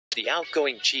The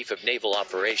outgoing Chief of Naval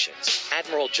Operations,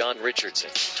 Admiral John Richardson,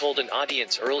 told an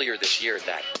audience earlier this year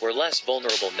that, "We're less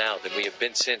vulnerable now than we have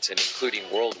been since and including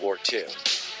World War II."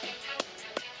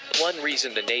 One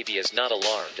reason the Navy is not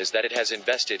alarmed is that it has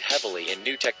invested heavily in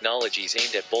new technologies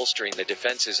aimed at bolstering the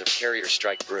defenses of carrier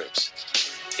strike groups.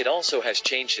 It also has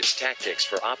changed its tactics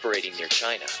for operating near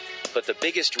China. But the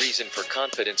biggest reason for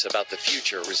confidence about the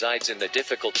future resides in the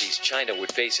difficulties China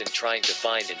would face in trying to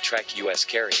find and track U.S.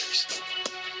 carriers.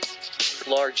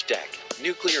 Large deck,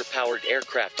 nuclear-powered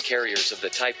aircraft carriers of the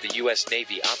type the U.S.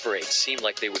 Navy operates seem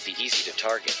like they would be easy to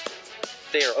target.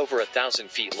 They are over 1,000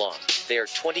 feet long, they are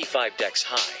 25 decks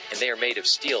high, and they are made of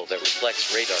steel that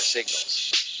reflects radar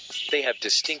signals. They have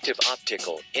distinctive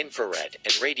optical, infrared,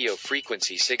 and radio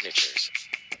frequency signatures.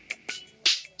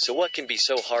 So what can be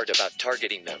so hard about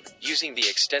targeting them, using the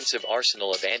extensive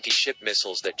arsenal of anti-ship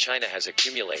missiles that China has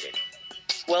accumulated?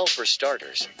 Well, for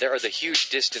starters, there are the huge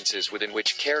distances within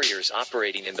which carriers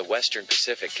operating in the Western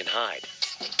Pacific can hide.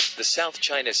 The South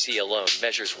China Sea alone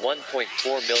measures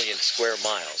 1.4 million square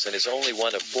miles and is only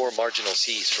one of 4 marginal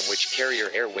seas from which carrier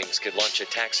air wings could launch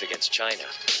attacks against China.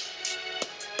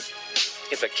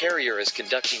 If a carrier is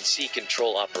conducting sea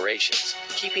control operations,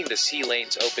 keeping the sea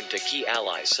lanes open to key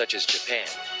allies such as Japan,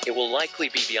 it will likely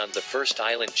be beyond the first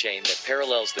island chain that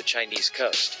parallels the Chinese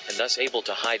coast, and thus able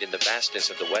to hide in the vastness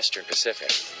of the Western Pacific.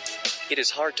 It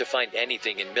is hard to find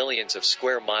anything in millions of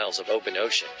square miles of open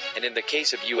ocean, and in the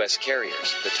case of U.S.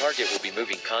 carriers, the target will be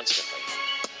moving constantly.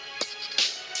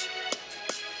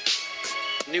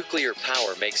 Nuclear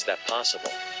power makes that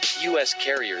possible. U.S.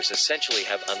 carriers essentially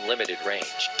have unlimited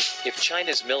range. If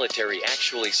China's military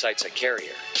actually sights a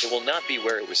carrier, it will not be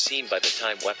where it was seen by the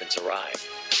time weapons arrive.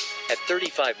 At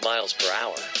 35 miles per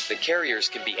hour, the carriers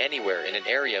can be anywhere in an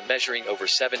area measuring over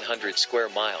 700 square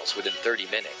miles within 30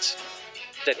 minutes.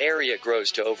 That area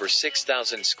grows to over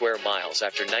 6,000 square miles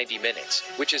after 90 minutes,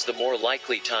 which is the more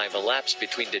likely time elapsed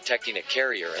between detecting a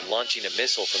carrier and launching a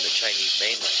missile from the Chinese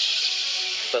mainland.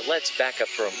 But let's back up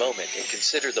for a moment and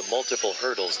consider the multiple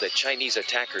hurdles that Chinese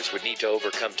attackers would need to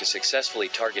overcome to successfully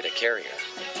target a carrier.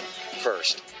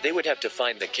 First, they would have to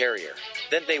find the carrier,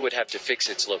 then they would have to fix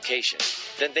its location,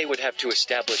 then they would have to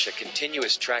establish a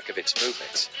continuous track of its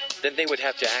movements, then they would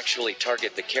have to actually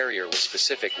target the carrier with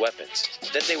specific weapons,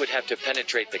 then they would have to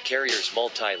penetrate the carrier's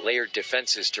multi-layered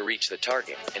defenses to reach the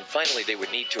target, and finally they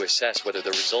would need to assess whether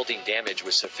the resulting damage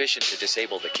was sufficient to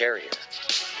disable the carrier.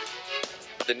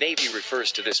 The Navy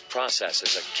refers to this process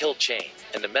as a kill chain,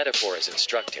 and the metaphor is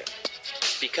instructive.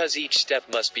 Because each step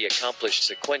must be accomplished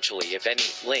sequentially, if any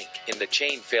link in the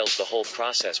chain fails, the whole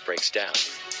process breaks down.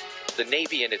 The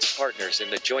Navy and its partners in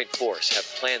the joint force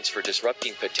have plans for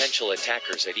disrupting potential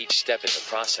attackers at each step in the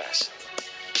process.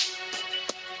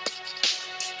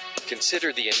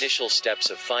 Consider the initial steps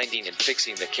of finding and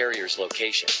fixing the carrier's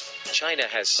location. China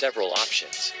has several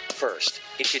options. First,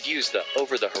 it could use the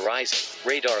over-the-horizon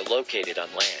radar located on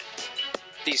land.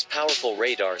 These powerful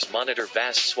radars monitor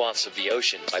vast swaths of the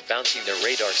ocean by bouncing their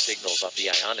radar signals off the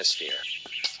ionosphere.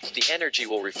 The energy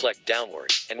will reflect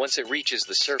downward, and once it reaches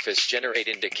the surface, generate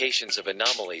indications of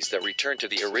anomalies that return to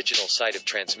the original site of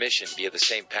transmission via the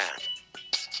same path.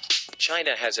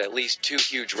 China has at least 2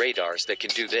 huge radars that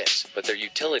can do this, but their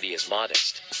utility is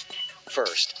modest.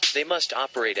 First, they must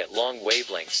operate at long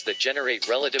wavelengths that generate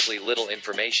relatively little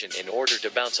information in order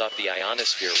to bounce off the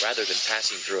ionosphere rather than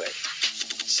passing through it.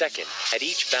 Second, at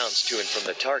each bounce to and from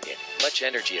the target, much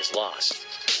energy is lost.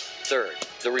 Third,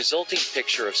 the resulting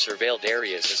picture of surveilled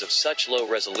areas is of such low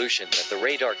resolution that the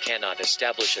radar cannot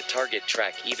establish a target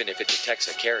track even if it detects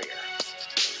a carrier.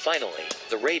 Finally,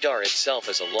 the radar itself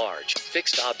is a large,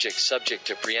 fixed object subject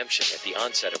to preemption at the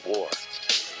onset of war.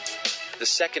 The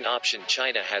second option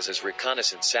China has is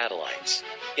reconnaissance satellites.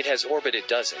 It has orbited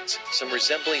dozens, some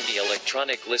resembling the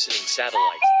electronic listening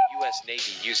satellites the U.S.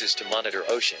 Navy uses to monitor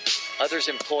oceans, others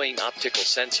employing optical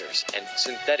sensors and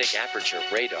synthetic aperture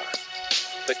radar.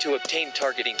 But to obtain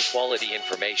targeting quality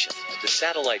information, the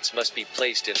satellites must be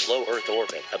placed in low Earth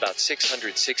orbit about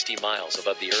 660 miles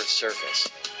above the Earth's surface.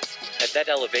 At that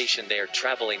elevation they are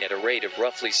traveling at a rate of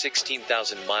roughly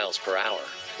 16,000 miles per hour,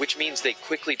 which means they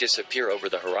quickly disappear over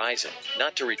the horizon,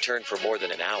 not to return for more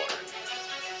than an hour.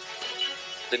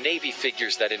 The Navy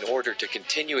figures that in order to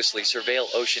continuously surveil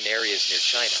ocean areas near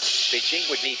China, Beijing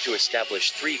would need to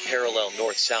establish 3 parallel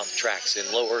north-south tracks in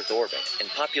low Earth orbit, and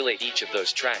populate each of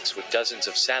those tracks with dozens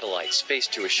of satellites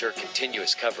spaced to assure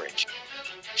continuous coverage.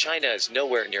 China is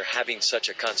nowhere near having such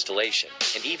a constellation,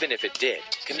 and even if it did,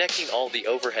 connecting all the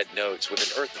overhead nodes with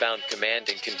an earthbound command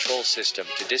and control system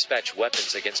to dispatch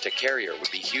weapons against a carrier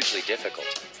would be hugely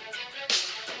difficult.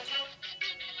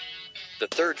 The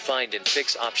third find and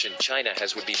fix option China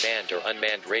has would be manned or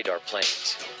unmanned radar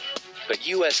planes. But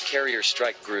U.S. carrier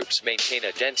strike groups maintain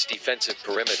a dense defensive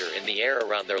perimeter in the air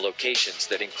around their locations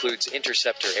that includes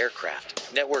interceptor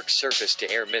aircraft, network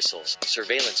surface-to-air missiles,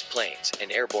 surveillance planes,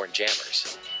 and airborne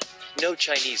jammers. No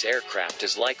Chinese aircraft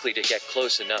is likely to get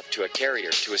close enough to a carrier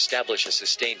to establish a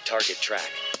sustained target track.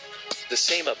 The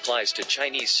same applies to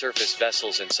Chinese surface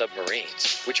vessels and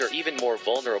submarines, which are even more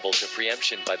vulnerable to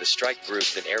preemption by the strike group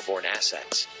than airborne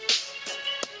assets.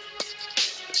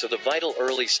 So the vital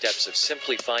early steps of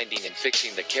simply finding and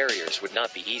fixing the carriers would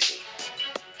not be easy.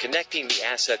 Connecting the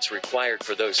assets required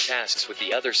for those tasks with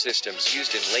the other systems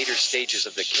used in later stages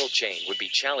of the kill chain would be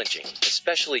challenging,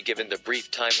 especially given the brief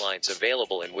timelines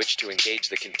available in which to engage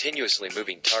the continuously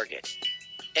moving target.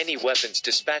 Any weapons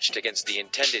dispatched against the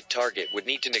intended target would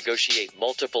need to negotiate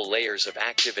multiple layers of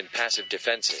active and passive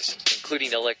defenses,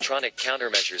 including electronic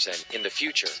countermeasures and, in the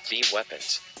future, beam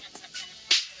weapons.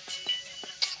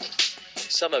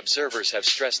 Some observers have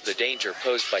stressed the danger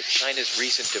posed by China's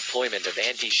recent deployment of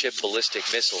anti-ship ballistic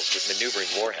missiles with maneuvering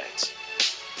warheads.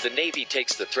 The Navy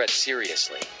takes the threat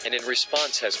seriously, and in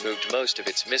response has moved most of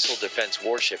its missile defense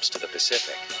warships to the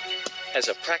Pacific. As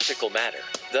a practical matter,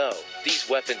 though, these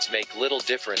weapons make little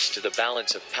difference to the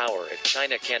balance of power if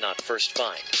China cannot first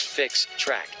find, fix,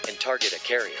 track, and target a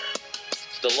carrier.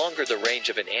 The longer the range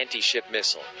of an anti-ship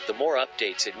missile, the more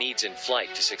updates it needs in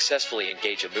flight to successfully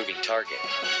engage a moving target.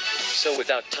 So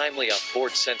without timely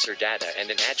off-board sensor data and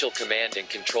an agile command and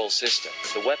control system,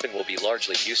 the weapon will be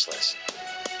largely useless.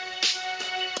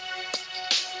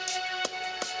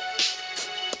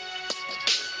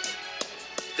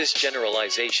 This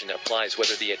generalization applies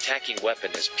whether the attacking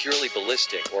weapon is purely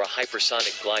ballistic or a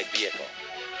hypersonic glide vehicle.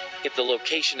 If the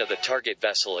location of the target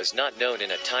vessel is not known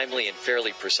in a timely and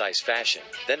fairly precise fashion,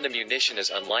 then the munition is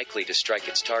unlikely to strike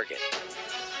its target.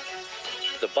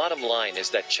 The bottom line is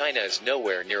that China is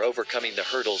nowhere near overcoming the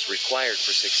hurdles required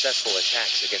for successful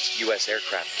attacks against U.S.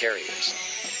 aircraft carriers.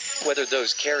 Whether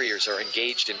those carriers are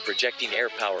engaged in projecting air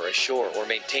power ashore or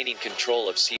maintaining control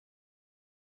of sea